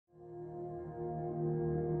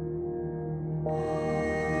My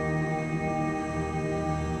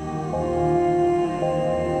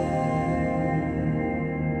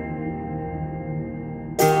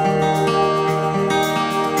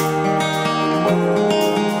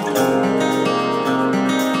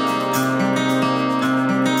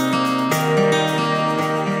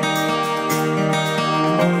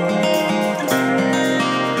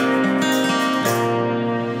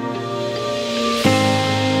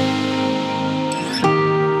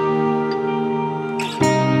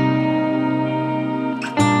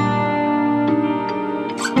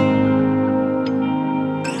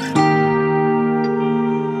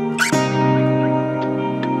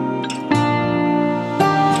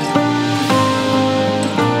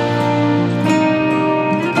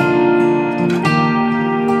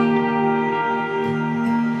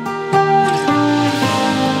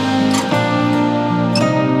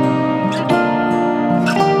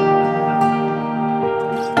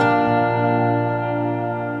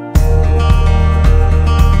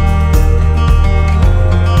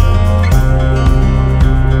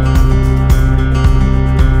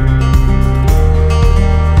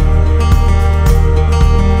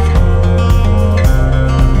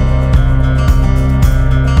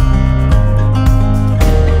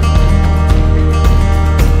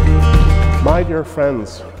dear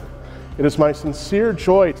friends, it is my sincere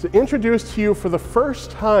joy to introduce to you for the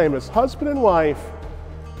first time as husband and wife,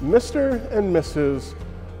 Mr. and Mrs.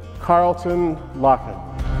 Carlton Locken.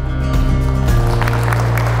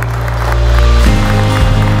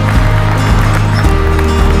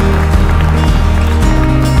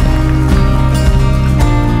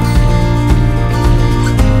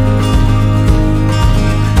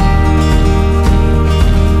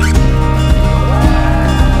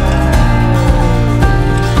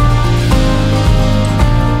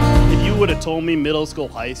 Told me middle school,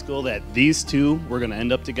 high school that these two were going to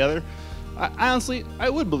end up together, honestly, I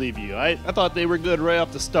would believe you. I thought they were good right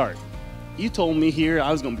off the start. You told me here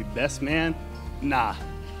I was going to be best man. Nah,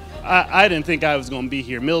 I didn't think I was going to be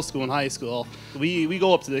here. Middle school and high school, we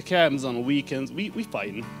go up to the cabins on the weekends. We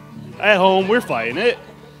fighting. At home, we're fighting.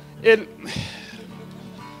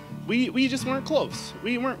 We just weren't close.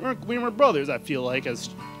 We weren't brothers. I feel like as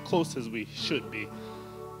close as we should be.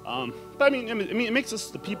 But I mean, it makes us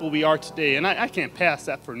the people we are today, and I can't pass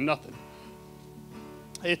that for nothing.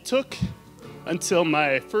 It took until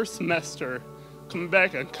my first semester coming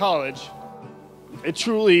back in college. It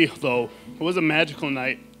truly, though, was a magical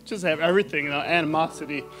night. Just have everything, the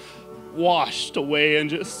animosity washed away, and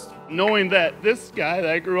just knowing that this guy that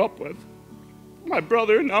I grew up with, my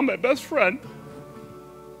brother, and now my best friend,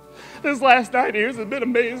 this last 9 years has been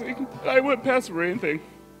amazing. I wouldn't pass for anything.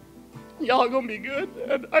 Y'all gonna be good,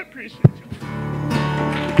 and I appreciate you.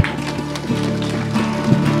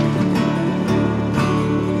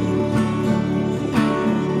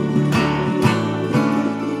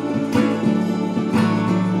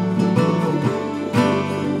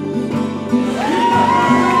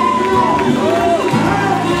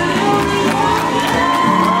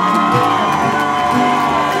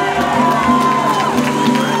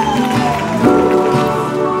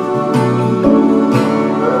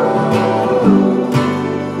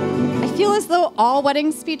 All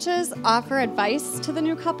wedding speeches offer advice to the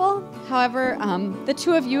new couple. However, the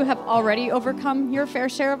two of you have already overcome your fair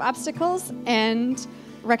share of obstacles and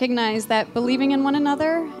recognize that believing in one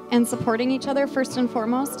another and supporting each other first and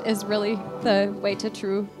foremost is really the way to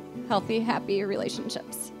true, healthy, happy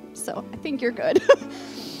relationships. So I think you're good.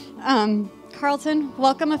 Carlton,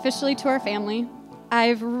 welcome officially to our family.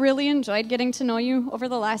 I've really enjoyed getting to know you over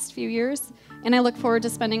the last few years, and I look forward to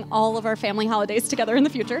spending all of our family holidays together in the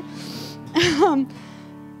future.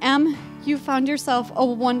 Em, you found yourself a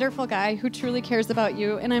wonderful guy who truly cares about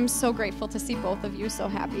you, and I'm so grateful to see both of you so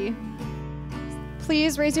happy.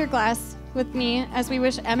 Please raise your glass with me as we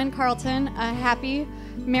wish Em and Carlton a happy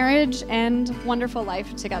marriage and wonderful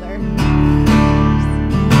life together.